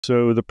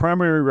So, the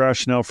primary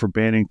rationale for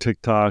banning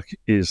TikTok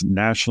is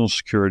national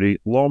security.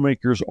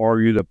 Lawmakers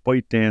argue that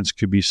ByteDance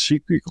could be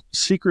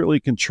secretly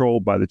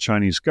controlled by the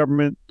Chinese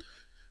government,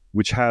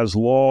 which has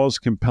laws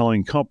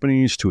compelling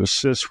companies to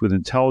assist with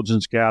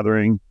intelligence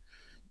gathering.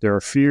 There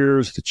are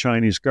fears the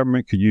Chinese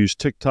government could use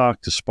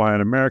TikTok to spy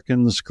on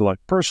Americans,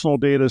 collect personal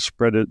data,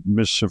 spread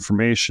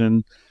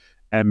misinformation,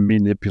 and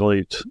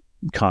manipulate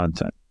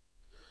content.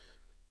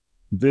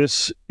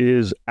 This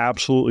is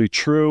absolutely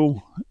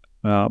true.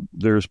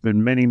 There's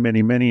been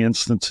many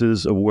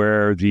instances of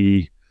where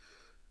the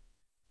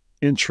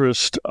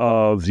interest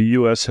of the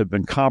U.S. have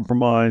been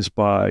compromised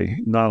by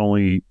not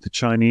only the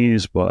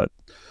Chinese, but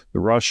the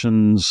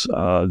Russians,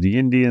 the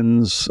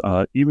Indians,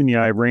 even the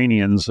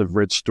Iranians. I've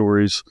read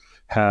stories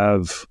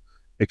have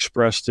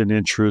expressed an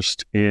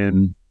interest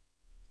in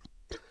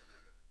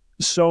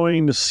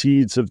sowing the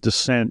seeds of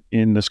dissent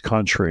in this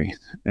country.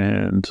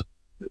 And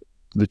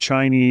the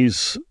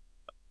Chinese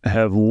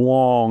have a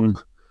long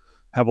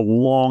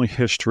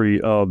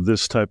history of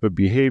this type of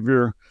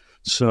behavior.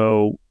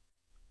 So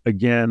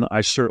again,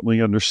 I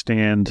certainly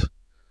understand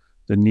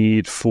the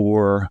need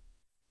for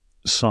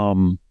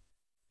some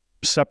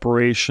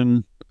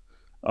separation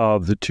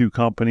of the two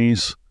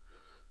companies.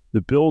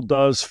 The bill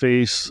does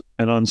face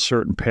an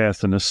uncertain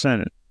path in the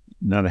Senate.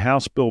 Now, the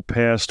House bill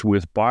passed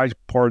with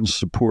bipartisan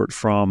support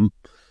from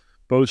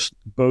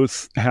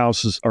both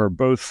houses, or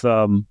both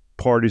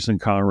parties in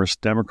Congress,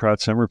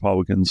 Democrats and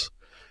Republicans,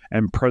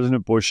 and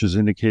President Bush has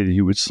indicated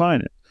he would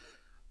sign it.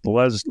 The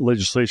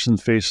legislation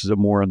faces a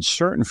more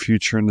uncertain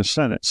future in the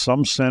Senate.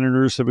 Some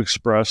senators have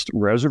expressed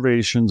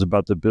reservations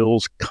about the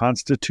bill's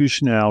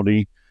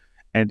constitutionality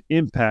and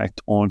impact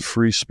on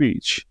free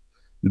speech.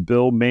 The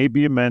bill may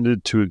be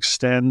amended to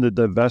extend the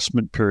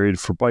divestment period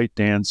for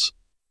ByteDance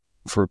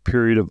for a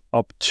period of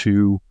up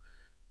to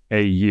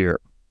a year.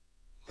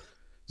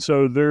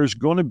 So there's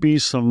going to be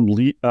some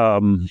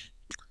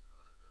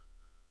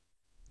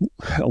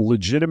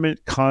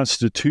legitimate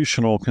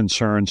constitutional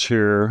concerns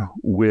here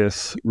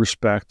with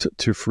respect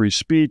to free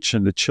speech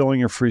and the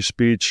chilling of free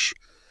speech.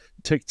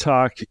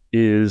 TikTok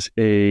is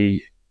a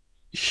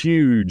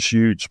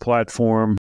huge platform.